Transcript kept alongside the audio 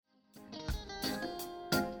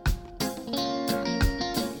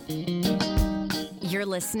You're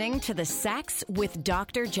listening to the Sex with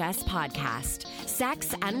Dr. Jess podcast.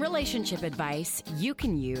 Sex and relationship advice you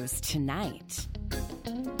can use tonight.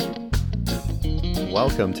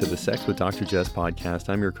 Welcome to the Sex with Dr. Jess podcast.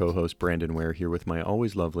 I'm your co-host, Brandon Ware, here with my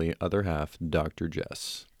always lovely other half, Dr.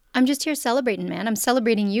 Jess. I'm just here celebrating, man. I'm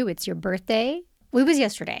celebrating you. It's your birthday. Well, it was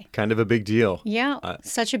yesterday. Kind of a big deal. Yeah,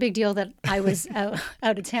 such a big deal that I was out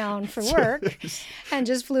of town for work and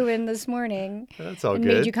just flew in this morning. That's all and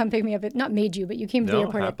good. Made you come pick me up. Not made you, but you came to the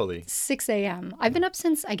airport happily. At 6 a.m. I've been up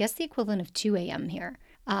since, I guess, the equivalent of 2 a.m. here.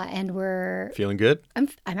 And we're... Feeling good? I'm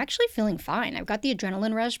actually feeling fine. I've got the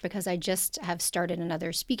adrenaline rush because I just have started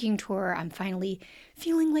another speaking tour. I'm finally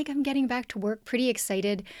feeling like I'm getting back to work. Pretty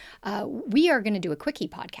excited. We are going to do a quickie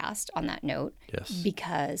podcast on that note. Yes.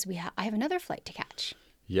 Because I have another flight to catch.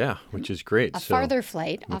 Yeah, which is great. A farther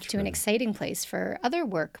flight off to an exciting place for other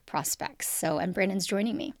work prospects. And Brandon's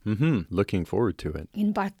joining me. Looking forward to it.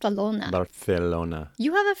 In Barcelona.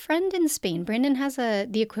 You have a friend in Spain. Brandon has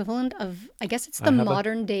the equivalent of, I guess it's the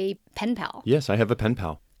modern day pen pal. Yes, I have a pen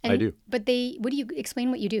pal. I do. But what do you explain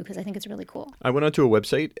what you do? Because I think it's really cool. I went onto a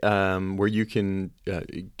website where you can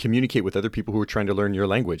communicate with other people who are trying to learn your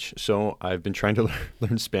language. So I've been trying to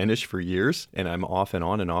learn Spanish for years, and I'm off and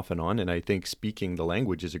on and off and on. And I think speaking the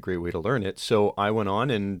language is a great way to learn it. So I went on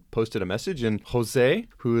and posted a message, and Jose,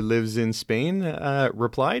 who lives in Spain,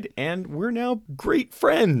 replied, and we're now great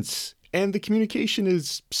friends. And the communication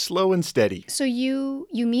is slow and steady. So you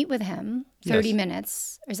meet with him 30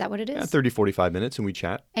 minutes. Is that what it is? Yeah, 30, 45 minutes, and we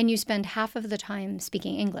chat. And you spend half of the time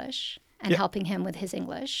speaking English and helping him with his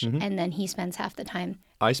English. And then he spends half the time.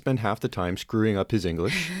 I spend half the time screwing up his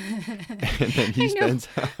English. And then he spends,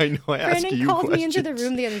 I ask you questions. Brandon called me into the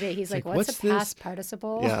room the other day. He's like, what's a past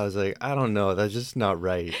participle? Yeah, I was like, I don't know. That's just not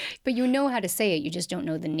right. But you know how to say it. You just don't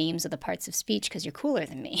know the names of the parts of speech because you're cooler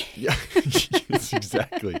than me. Yeah, yes,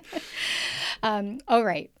 exactly. All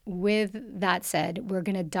right. With that said, we're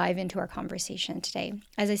going to dive into our conversation today.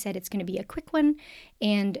 As I said, it's going to be a quick one.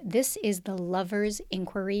 And this is the Lover's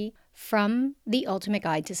Inquiry from The Ultimate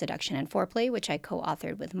Guide to Seduction and Foreplay, which I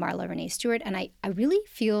co-authored with Marla Renee Stewart. And I really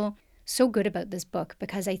feel so good about this book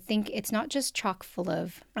because I think it's not just chock full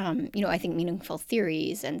of, I think meaningful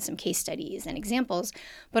theories and some case studies and examples,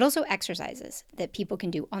 but also exercises that people can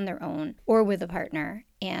do on their own or with a partner.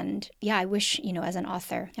 And yeah, I wish, as an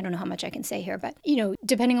author, I don't know how much I can say here, but,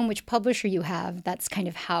 depending on which publisher you have, that's kind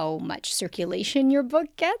of how much circulation your book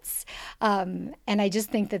gets. And I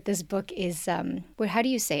just think that this book is, how do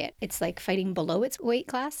you say it? It's like fighting below its weight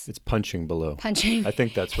class? It's punching below. Punching. I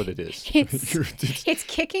think that's what it is. It's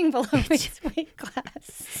kicking below its weight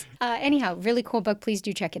class. Anyhow, really cool book. Please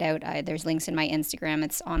do check it out. There's links in my Instagram.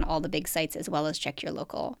 It's on all the big sites as well as check your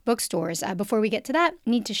local bookstores. Before we get to that,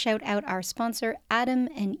 need to shout out our sponsor,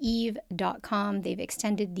 AdamandEve.com. They've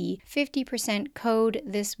extended the 50% code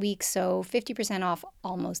this week, so 50% off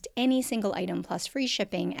almost any single item plus free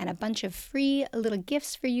shipping and a bunch of free little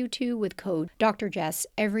gifts for you too with code Dr. Jess.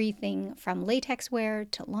 Everything from latex wear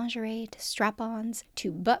to lingerie to strap-ons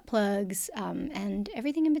to butt plugs and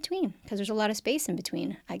everything in between because there's a lot of space in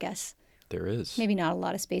between, I guess. There is. Maybe not a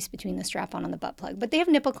lot of space between the strap-on and the butt plug, but they have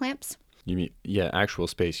nipple clamps. You mean, actual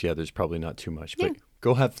space. Yeah, there's probably not too much, but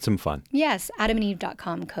go have some fun. Yes,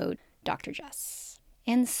 AdamandEve.com code Dr. Jess.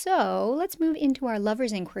 And so let's move into our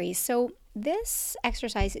Lover's Inquiry. So this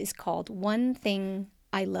exercise is called One Thing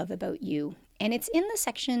I Love About You. And it's in the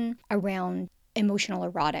section around emotional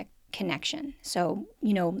erotic connection. So,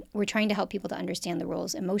 we're trying to help people to understand the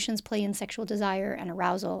roles emotions play in sexual desire and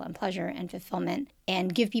arousal and pleasure and fulfillment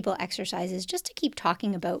and give people exercises just to keep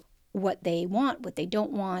talking about what they want, what they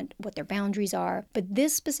don't want, what their boundaries are. But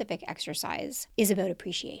this specific exercise is about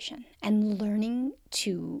appreciation and learning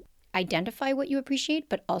to identify what you appreciate,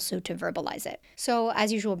 but also to verbalize it. So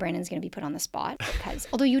as usual, Brandon's going to be put on the spot because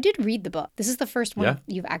although you did read the book, this is the first one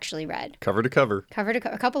you've actually read. Cover to cover. Covered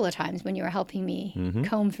a couple of times when you were helping me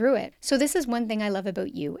comb through it. So this is One Thing I Love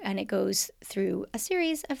About You, and it goes through a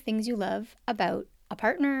series of things you love about a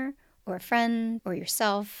partner or a friend or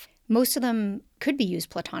yourself. Most of them could be used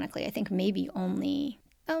platonically. I think maybe only,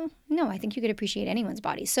 I think you could appreciate anyone's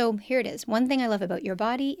body. So here it is. One thing I love about your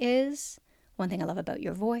body is, one thing I love about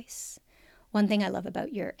your voice, one thing I love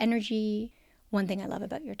about your energy, one thing I love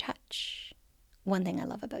about your touch, one thing I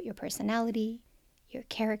love about your personality, your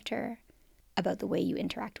character, about the way you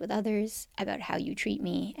interact with others, about how you treat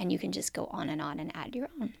me, and you can just go on and add your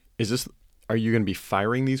own. Are you going to be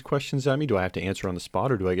firing these questions at me? Do I have to answer on the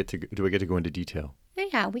spot, or do I get to go into detail?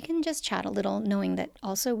 Yeah, we can just chat a little, knowing that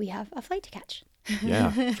also we have a flight to catch.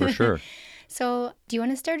 Yeah, for sure. So do you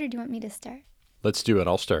want to start or do you want me to start? Let's do it.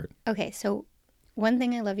 I'll start. Okay, so one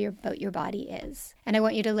thing I love about your body is, and I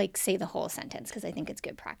want you to like say the whole sentence because I think it's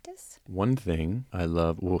good practice. One thing I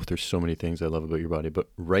love, well, there's so many things I love about your body, but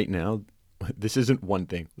right now, this isn't one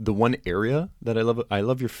thing. The one area that I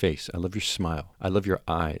love your face. I love your smile. I love your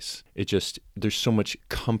eyes. There's so much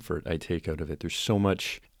comfort I take out of it. There's so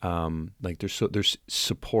much, there's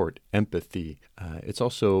support, empathy. It's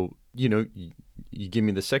also, you give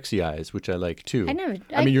me the sexy eyes, which I like too. I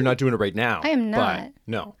mean, you're not doing it right now. I am not. But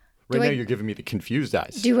no. Right now, you're giving me the confused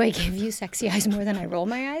eyes. Do I give you sexy eyes more than I roll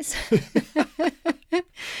my eyes?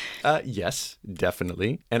 Yes,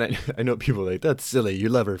 definitely. And I know people are like, that's silly. You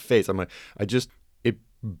love her face. I'm like,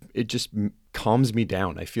 it just calms me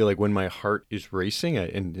down. I feel like when my heart is racing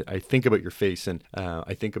and I think about your face and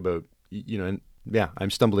I think about, and yeah, I'm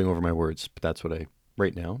stumbling over my words, but that's what I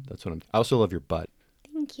also love your butt.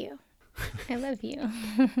 Thank you. I love you.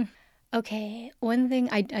 Okay, one thing,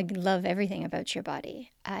 I love everything about your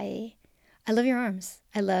body. I love your arms.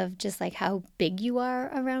 I love just like how big you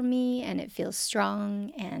are around me and it feels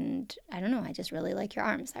strong. And I don't know, I just really like your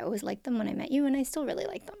arms. I always liked them when I met you and I still really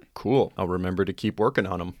like them. Cool. I'll remember to keep working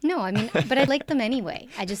on them. No, I mean, but I like them anyway.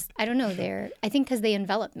 I don't know, I think because they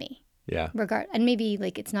envelop me. Yeah. And maybe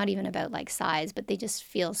like it's not even about like size, but they just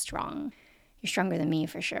feel strong. You're stronger than me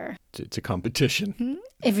for sure. It's a competition.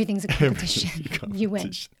 Everything's a competition. You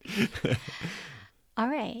win. All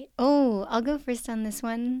right. Oh, I'll go first on this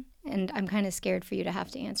one. And I'm kind of scared for you to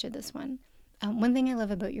have to answer this one. One thing I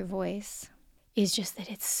love about your voice is just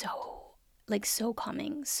that it's so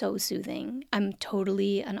calming, so soothing. I'm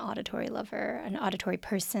totally an auditory lover, an auditory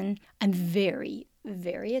person. I'm very,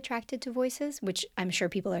 very attracted to voices, which I'm sure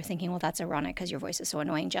people are thinking, well, that's ironic because your voice is so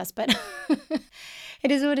annoying, Jess, but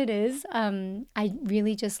it is what it is. I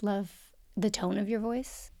really just love the tone of your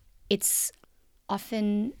voice. It's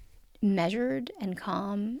often measured and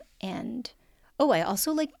calm and I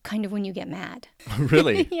also like kind of when you get mad.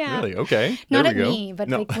 Really? Yeah. Really? Okay. Not there at we go. me, but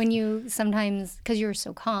like when you sometimes, because you're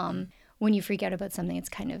so calm, when you freak out about something, it's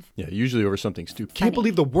kind of usually over something stupid. funny. Can't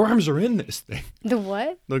believe the worms are in this thing. The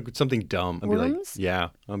what? Like something dumb. Worms?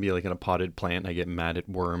 I'll be like in a potted plant and I get mad at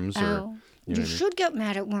worms or you should get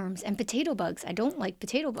mad at worms and potato bugs. I don't like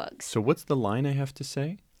potato bugs. So what's the line I have to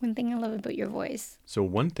say? One thing I love about your voice. So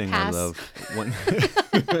one thing Pass. I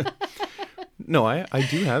love No, I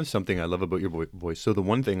do have something I love about your voice. So the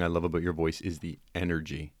one thing I love about your voice is the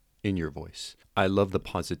energy in your voice. I love the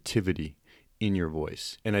positivity in your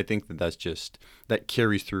voice. And I think that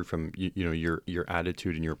carries through from your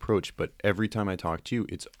attitude and your approach, but every time I talk to you,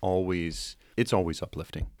 it's always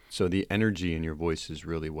uplifting. So the energy in your voice is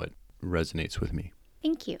really what resonates with me.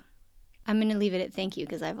 Thank you. I'm going to leave it at thank you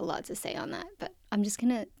because I have a lot to say on that, but I'm just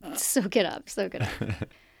going to soak it up.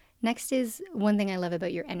 Next is one thing I love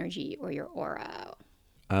about your energy or your aura.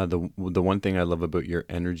 The one thing I love about your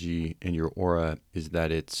energy and your aura is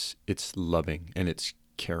that it's loving and it's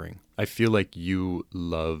caring. I feel like you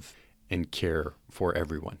love and care for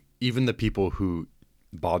everyone, even the people who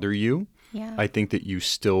bother you. Yeah. I think that you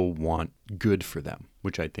still want good for them,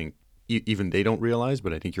 which I think even they don't realize,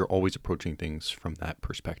 but I think you're always approaching things from that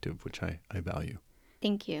perspective, which I value.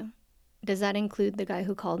 Thank you. Does that include the guy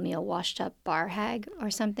who called me a washed up bar hag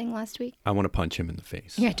or something last week? I want to punch him in the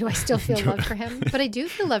face. Yeah, do I still feel love for him? But I do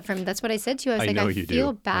feel love for him. That's what I said to you. I was I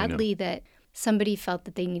feel badly that somebody felt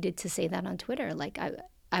that they needed to say that on Twitter. Like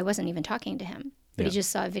I wasn't even talking to him. But he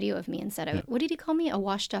just saw a video of me and said, what did he call me? A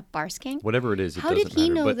washed up bar skank? Whatever it is, it How doesn't did he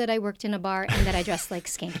matter, know that I worked in a bar and that I dressed like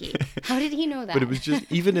Skanky? How did he know that? But it was just,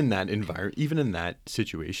 even in that environment, even in that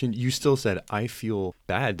situation, you still said, I feel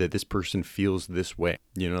bad that this person feels this way.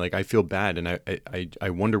 Like I feel bad and I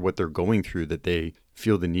wonder what they're going through that they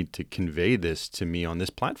feel the need to convey this to me on this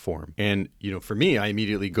platform. And, for me, I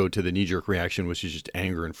immediately go to the knee-jerk reaction, which is just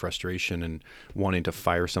anger and frustration and wanting to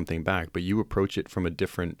fire something back. But you approach it from a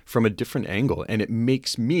different angle. And it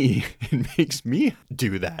makes me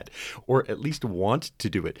do that, or at least want to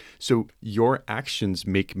do it. So your actions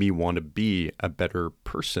make me want to be a better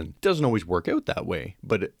person. It doesn't always work out that way,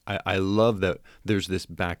 but I love that there's this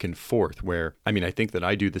back and forth where, I think that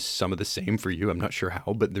I do some of the same for you. I'm not sure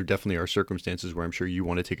how, but there definitely are circumstances where I'm sure you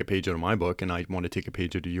want to take a page out of my book and I want to take a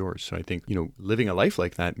page out of yours. So I think, living a life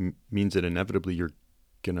like that means that inevitably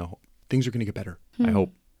things are going to get better. I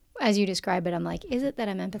hope. As you describe it, I'm like, is it that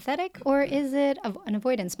I'm empathetic or is it an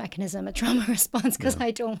avoidance mechanism, a trauma response because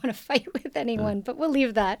I don't want to fight with anyone? But we'll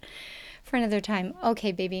leave that for another time.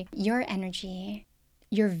 Okay, baby, your energy,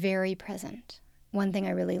 you're very present. One thing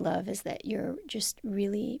I really love is that you're just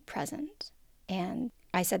really present. And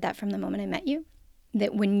I said that from the moment I met you,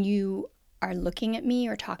 that when you are looking at me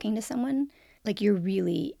or talking to someone, like you're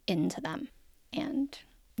really into them and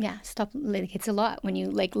Yeah, stop. Like, it's a lot. When you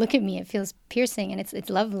like look at me, it feels piercing and it's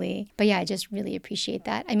lovely. But yeah, I just really appreciate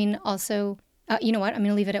that. I mean, also, you know what? I'm going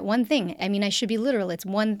to leave it at one thing. I mean, I should be literal. It's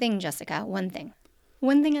one thing, Jessica. One thing.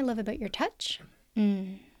 One thing I love about your touch.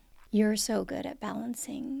 You're so good at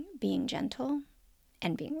balancing being gentle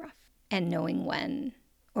and being rough and knowing when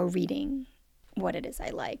or reading what it is I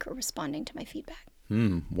like or responding to my feedback.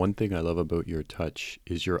 One thing I love about your touch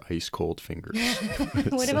is your ice cold fingers.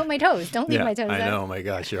 What about my toes? Don't leave my toes out. I know. My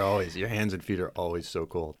gosh, your hands and feet are always so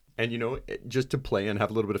cold. And, you know, just to play and have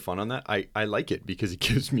a little bit of fun on that, I like it because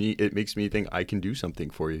it makes me think I can do something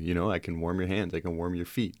for you. You know, I can warm your hands. I can warm your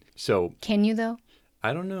feet. So. Can you, though?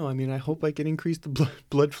 I don't know. I mean, I hope I can increase the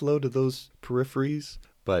blood flow to those peripheries.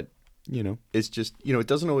 But, you know, it's just, you know, it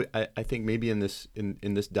doesn't always, I think maybe in this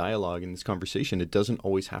dialogue, in this conversation, it doesn't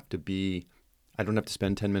always have to be, I don't have to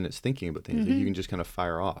spend 10 minutes thinking about things. Like, you can just kind of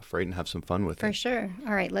fire off, right, and have some fun with it. For sure.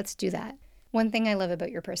 All right, let's do that. One thing I love about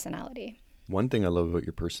your personality. One thing I love about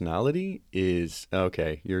your personality is,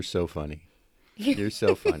 okay, you're so funny. You're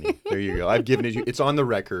so funny. There you go. I've given it you. It's on the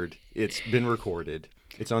record. It's been recorded.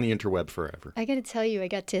 It's on the interweb forever. I got to tell you, I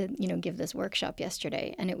got to, give this workshop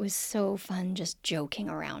yesterday, and it was so fun just joking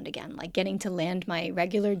around again, like getting to land my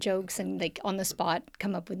regular jokes and like on the spot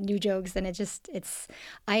come up with new jokes. And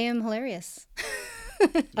I am hilarious.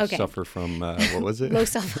 Okay. Suffer from, what was it? High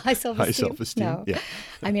self-esteem. High self-esteem. No. Yeah.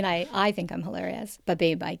 I mean, I think I'm hilarious, but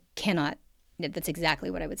babe, I cannot. That's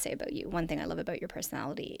exactly what I would say about you. One thing I love about your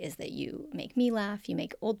personality is that you make me laugh. You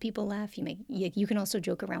make old people laugh. You can also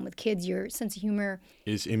joke around with kids. Your sense of humor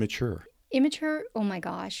is immature. Immature? Oh my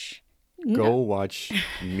gosh. Go watch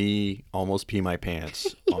me almost pee my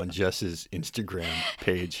pants on Jess's Instagram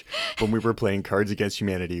page when we were playing Cards Against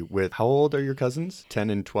Humanity with, how old are your cousins?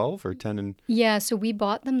 10 and 12 or 10 and... Yeah, so we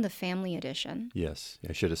bought them the family edition. Yes,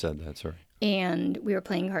 I should have said that, sorry. And we were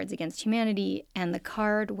playing Cards Against Humanity, and the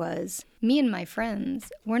card was, me and my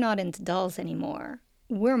friends, we're not into dolls anymore.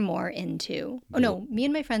 We're more into... Oh, no, me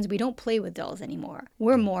and my friends, we don't play with dolls anymore.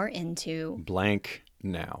 We're more into... Blank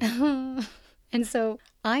now. And so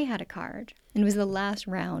I had a card, and it was the last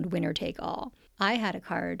round, winner take all. I had a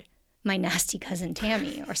card, my nasty cousin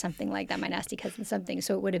Tammy, or something like that, my nasty cousin something.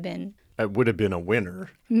 So it would have been... It would have been a winner.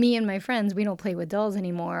 Me and my friends, we don't play with dolls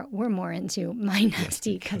anymore. We're more into my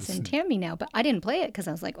nasty cousin Tammy now. But I didn't play it because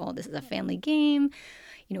I was like, oh, this is a family game.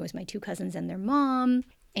 You know, it was my two cousins and their mom,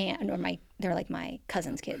 they're like my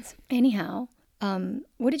cousin's kids. Anyhow,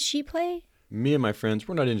 what did she play? Me and my friends,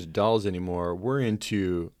 we're not into dolls anymore. We're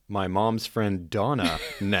into my mom's friend Donna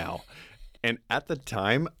now. And at the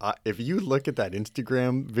time, if you look at that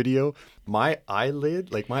Instagram video, my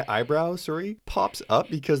eyebrow, pops up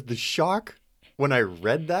because the shock when I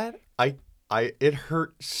read that, it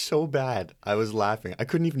hurt so bad. I was laughing. I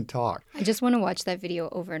couldn't even talk. I just want to watch that video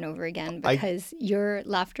over and over again because your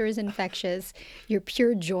laughter is infectious. Your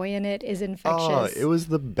pure joy in it is infectious. Oh, it was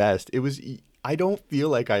the best. I don't feel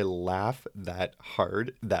like I laugh that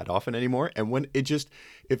hard that often anymore. And when it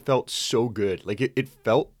felt so good. Like it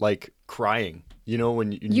felt like crying. You know,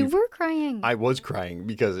 when you were crying. I was crying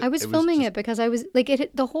because I was filming it because I was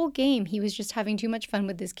like, the whole game, he was just having too much fun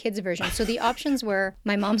with this kids version. So the options were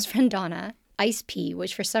my mom's friend Donna, Ice Pea,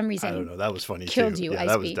 which for some reason, I don't know, that was funny killed too. you. Yeah, Ice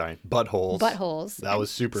that Pea. was dying. Buttholes. That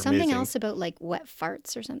was super something amazing. Else about like wet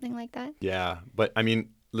farts or something like that. Yeah, but I mean,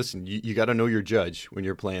 listen, you got to know your judge when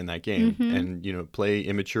you're playing that game, and play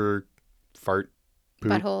immature fart.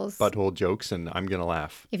 Poop, butthole jokes, and I'm gonna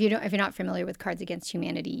laugh. If you're not familiar with Cards Against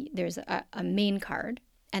Humanity, there's a main card,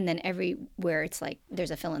 and then everywhere it's like there's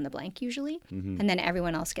a fill in the blank usually, and then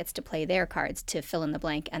everyone else gets to play their cards to fill in the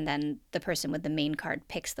blank, and then the person with the main card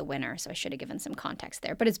picks the winner. So I should have given some context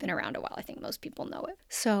there, but it's been around a while. I think most people know it.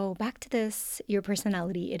 So back to this, your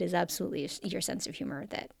personality. It is absolutely your sense of humor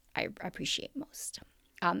that I appreciate most.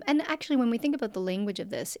 And actually, when we think about the language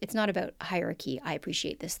of this, it's not about hierarchy. I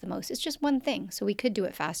appreciate this the most. It's just one thing. So we could do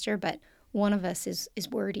it faster, but one of us is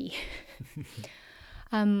wordy.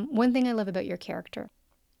 One thing I love about your character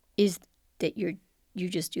is that you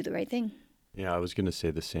just do the right thing. Yeah, I was going to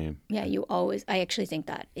say the same. Yeah, I actually think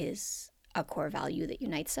that is a core value that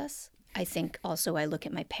unites us. I think also I look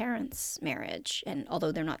at my parents' marriage, and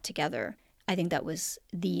although they're not together, I think that was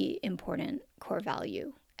the important core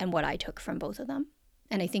value and what I took from both of them.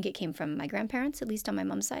 And I think it came from my grandparents, at least on my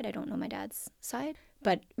mom's side. I don't know my dad's side.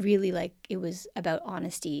 But really, like, it was about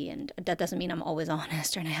honesty. And that doesn't mean I'm always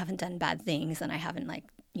honest, and I haven't done bad things, and I haven't,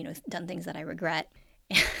 done things that I regret.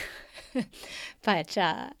 But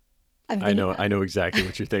I know exactly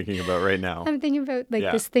what you're thinking about right now. I'm thinking about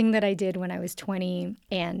Yeah. this thing that I did when I was 20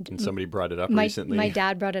 And somebody brought it up my recently. my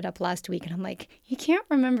dad brought it up last week and I'm like, he can't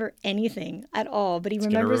remember anything at all, but he gonna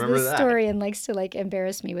remembers remember this that. story and likes to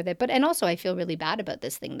embarrass me with it. And also I feel really bad about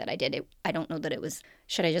this thing that I did. I don't know that it was,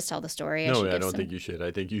 should I just tell the story? No, should I give don't some- think you should.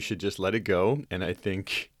 I think you should just let it go. And I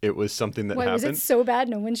think it was something that Why, was happened. it so bad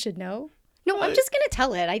no one should know? No, I'm just going to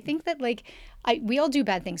tell it. I think that we all do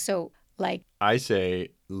bad things. So I say,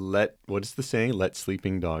 what is the saying? Let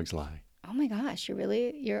sleeping dogs lie. oh my gosh,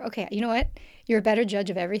 you're okay. You know what? You're a better judge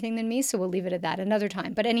of everything than me, so we'll leave it at that another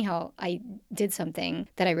time. But anyhow, I did something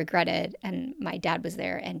that I regretted, and my dad was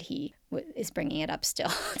there, and he is bringing it up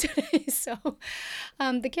still today. So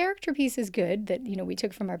the character piece is good that, we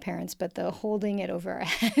took from our parents, but the holding it over our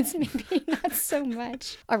heads, maybe not so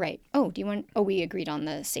much. All right. We agreed on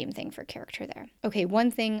the same thing for character there. Okay,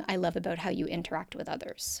 one thing I love about how you interact with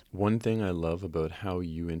others. One thing I love about how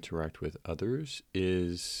you interact with others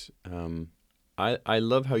is I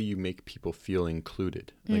love how you make people feel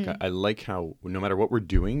included. I like how no matter what we're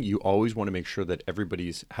doing, you always want to make sure that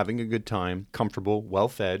everybody's having a good time, comfortable, well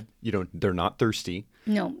fed. They're not thirsty.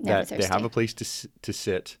 No, never that thirsty. they have a place to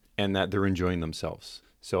sit and that they're enjoying themselves.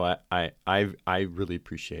 So I really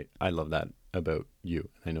appreciate. I love that about you.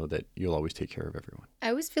 I know that you'll always take care of everyone. I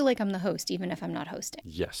always feel like I'm the host, even if I'm not hosting.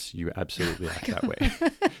 Yes, you absolutely act that way.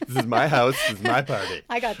 This is my house. This is my party.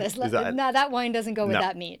 I got this. that- No, that wine doesn't go with No,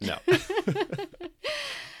 that meat. No.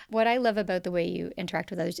 What I love about the way you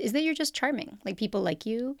interact with others is that you're just charming. People like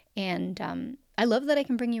you. And I love that I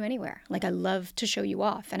can bring you anywhere. I love to show you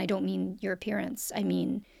off. And I don't mean your appearance. I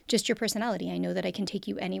mean just your personality. I know that I can take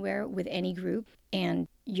you anywhere with any group. And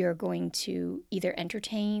you're going to either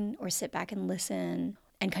entertain or sit back and listen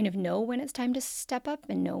and kind of know when it's time to step up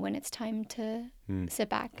and know when it's time to sit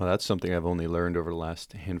back. Well, that's something I've only learned over the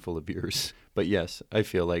last handful of years. But yes, I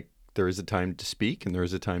feel like there is a time to speak and there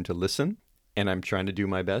is a time to listen. And I'm trying to do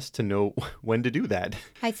my best to know when to do that.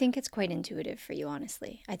 I think it's quite intuitive for you,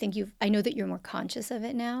 honestly. I know that you're more conscious of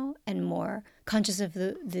it now and more conscious of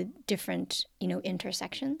the different,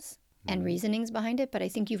 intersections and reasonings behind it. But I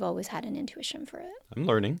think you've always had an intuition for it. I'm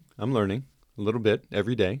learning a little bit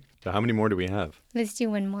every day. So how many more do we have? Let's do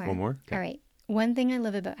one more. One more? Okay. All right. One thing I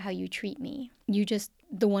love about how you treat me,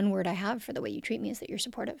 the one word I have for the way you treat me is that you're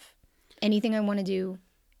supportive. Anything I want to do,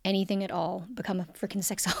 anything at all, become a freaking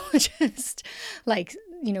sexologist,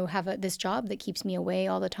 have this job that keeps me away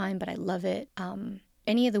all the time, but I love it.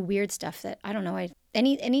 Any of the weird stuff that, I don't know,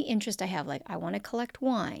 any interest I have, I want to collect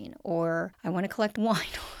wine or I want to collect wine.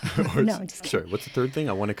 No, I'm just kidding. Sorry, what's the third thing?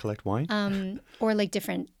 I want to collect wine? Or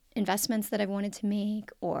different investments that I've wanted to make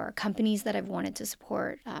or companies that I've wanted to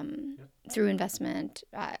support through investment.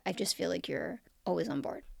 I just feel like you're always on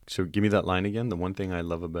board. So give me that line again. The one thing I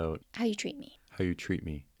love about How you treat me. how you treat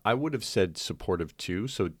me. I would have said supportive too.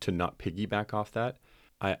 So to not piggyback off that,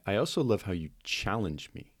 I also love how you challenge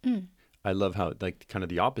me. I love how kind of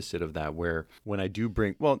the opposite of that, where when I do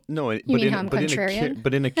bring, well, no, You mean how I'm contrarian?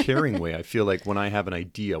 but in a caring way. I feel like when I have an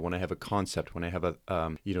idea, when I have a concept, when I have a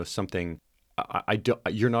something, I don't.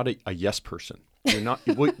 You're not a yes person. You're not.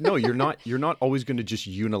 Well, no, you're not. You're not always going to just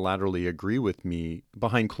unilaterally agree with me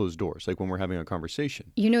behind closed doors, like when we're having a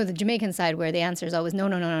conversation. The Jamaican side where the answer is always no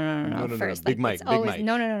first. Big Mike, it's Big always Mike.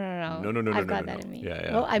 No. No. I've got that in me.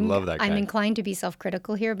 Yeah. Well, I love that guy. I'm inclined to be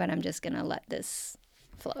self-critical here, but I'm just gonna let this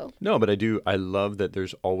flow. No, but I do. I love that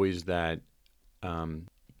there's always that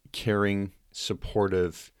caring,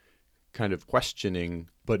 supportive kind of questioning,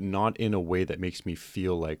 but not in a way that makes me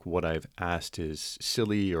feel like what I've asked is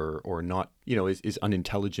silly or not, is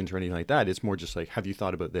unintelligent or anything like that. It's more just like, have you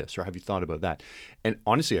thought about this or have you thought about that? And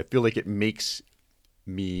honestly, I feel like it makes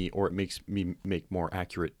me make more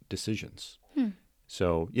accurate decisions.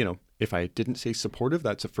 So, if I didn't say supportive,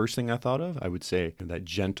 that's the first thing I thought of. I would say that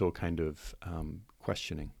gentle kind of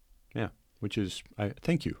questioning. Yeah, which is,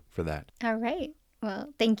 thank you for that. All right.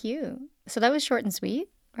 Well, thank you. So that was short and sweet,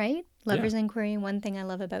 right? Lover's Inquiry, one thing I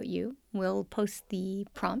love about you. We'll post the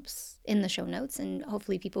prompts in the show notes and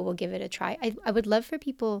hopefully people will give it a try. I would love for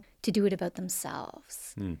people to do it about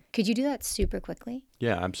themselves. Could you do that super quickly?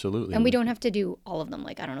 Yeah, absolutely. And we don't have to do all of them.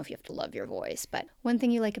 I don't know if you have to love your voice, but one thing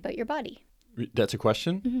you like about your body. That's a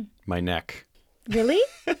question? My neck. Really?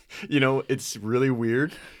 It's really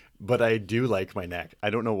weird, but I do like my neck. I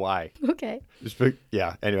don't know why. Okay.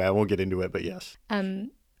 Yeah. Anyway, I won't get into it, but yes.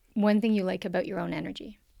 One thing you like about your own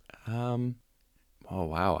energy. Oh,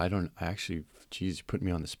 wow. Geez, you put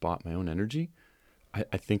me on the spot. My own energy.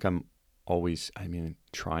 I think I'm always,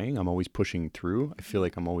 trying. I'm always pushing through. I feel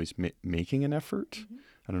like I'm always making an effort.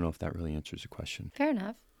 I don't know if that really answers the question. Fair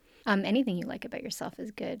enough. Anything you like about yourself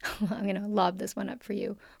is good. I'm going to lob this one up for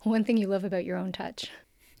you. One thing you love about your own touch.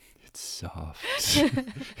 It's soft.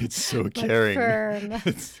 It's so caring. Firm.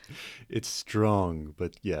 It's strong,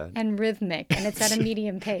 but yeah. And rhythmic, and it's at a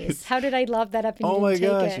medium pace. How did I lob that up and Oh you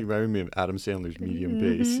didn't my gosh, take you it? reminded me of Adam Sandler's medium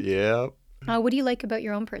pace. Yeah. What do you like about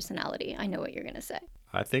your own personality? I know what you're going to say.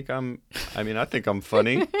 I think I'm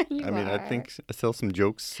funny. You I are. think I tell some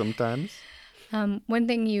jokes sometimes. One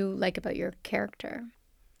thing you like about your character.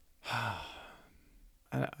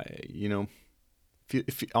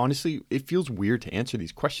 Honestly, it feels weird to answer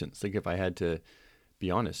these questions. Like if I had to be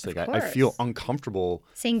honest, like Of I feel course. uncomfortable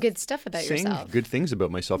Saying good stuff about saying yourself. good things about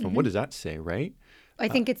myself. And what does that say, right? I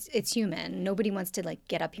think it's human. Nobody wants to like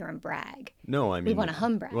get up here and brag. No, I mean, want to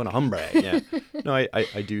humbrag. We want to humbrag, yeah. No,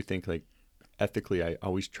 I do think like ethically, I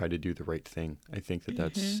always try to do the right thing. I think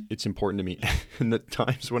that's it's important to me. And the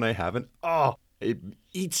times when I haven't, it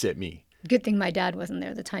eats at me. Good thing my dad wasn't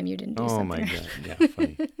there the time you didn't do Oh something. my right. God, yeah,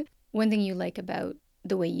 funny. One thing you like about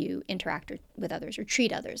the way you interact with others or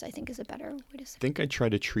treat others, I think is a better way to say. I think I try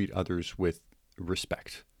to treat others with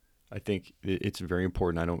respect. I think it's very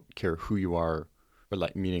important. I don't care who you are, or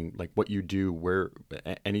meaning what you do, where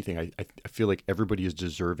anything. I feel like everybody is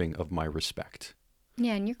deserving of my respect.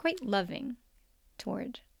 Yeah, and you're quite loving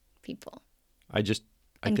toward people. I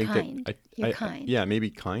And think kind. that You're kind. Yeah, maybe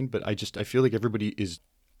kind, but I feel like everybody is,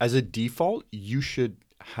 as a default, you should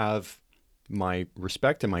have my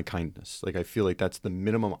respect and my kindness. Like I feel like that's the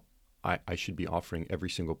minimum I should be offering every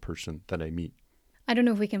single person that I meet. I don't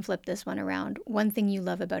know if we can flip this one around. One thing you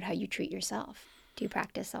love about how you treat yourself. Do you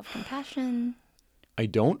practice self-compassion? I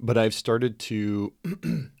don't, but I've started to,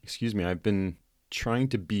 excuse me, I've been trying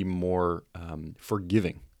to be more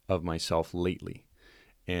forgiving of myself lately.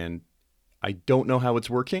 And I don't know how it's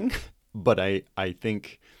working, but I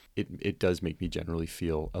think it does make me generally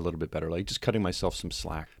feel a little bit better, like just cutting myself some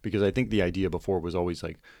slack. Because I think the idea before was always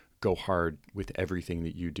like, go hard with everything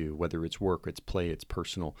that you do, whether it's work, it's play, it's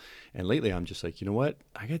personal. And lately I'm just like, you know what?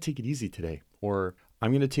 I got to take it easy today. Or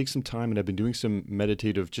I'm going to take some time, and I've been doing some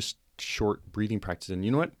meditative, just short breathing practice. And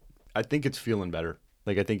you know what? I think it's feeling better.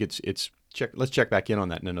 Like I think it's let's check back in on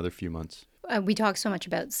that in another few months. We talk so much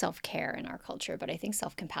about self-care in our culture, but I think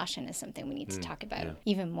self-compassion is something we need to talk about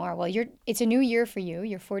even more. Well, it's a new year for you.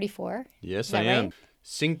 You're 44. Yes, Is that I am. right?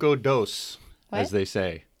 Cinco dos, What? as they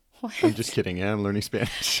say. I'm just kidding. Yeah, I'm learning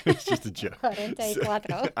Spanish. It's just a joke. 44.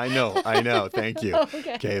 I know. Thank you.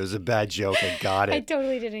 Okay. It was a bad joke. I got I it.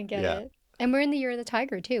 totally didn't get Yeah. it. And we're in the year of the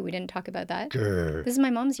tiger, too. We didn't talk about that. Grr. This is my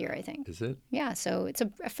mom's year, I think. Is it? Yeah, so it's a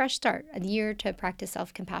fresh start, a year to practice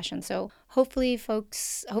self-compassion. So hopefully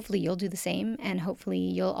you'll do the same, and hopefully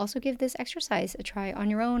you'll also give this exercise a try on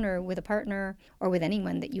your own or with a partner or with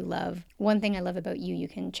anyone that you love. One thing I love about you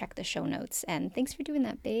can check the show notes. And thanks for doing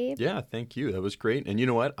that, babe. Yeah, thank you. That was great. And you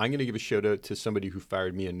know what? I'm going to give a shout out to somebody who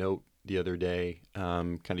fired me a note the other day.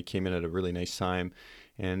 Kind of came in at a really nice time.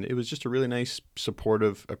 And it was just a really nice,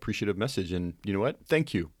 supportive, appreciative message. And you know what?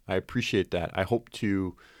 Thank you. I appreciate that. I hope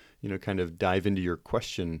to, kind of dive into your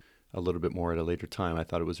question a little bit more at a later time. I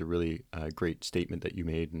thought it was a really great statement that you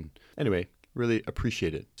made. And anyway, really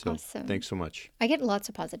appreciate it. So Awesome. Thanks so much. I get lots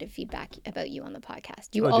of positive feedback about you on the podcast.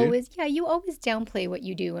 Oh, do you? You always downplay what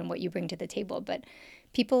you do and what you bring to the table, but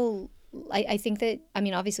people, I think that,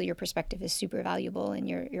 obviously your perspective is super valuable, and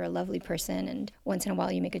you're a lovely person, and once in a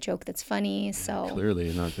while you make a joke that's funny, so.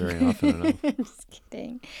 Clearly, not very often enough. Just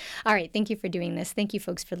kidding. All right, thank you for doing this. Thank you,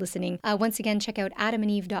 folks, for listening. Once again, check out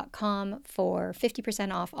adamandeve.com for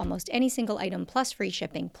 50% off almost any single item, plus free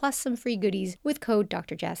shipping, plus some free goodies with code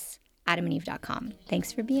Dr. Jess. adamandeve.com.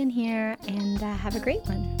 Thanks for being here, and have a great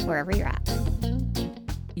one wherever you're at.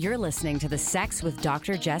 You're listening to the Sex with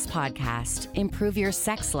Dr. Jess podcast. Improve your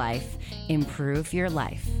sex life, improve your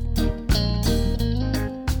life.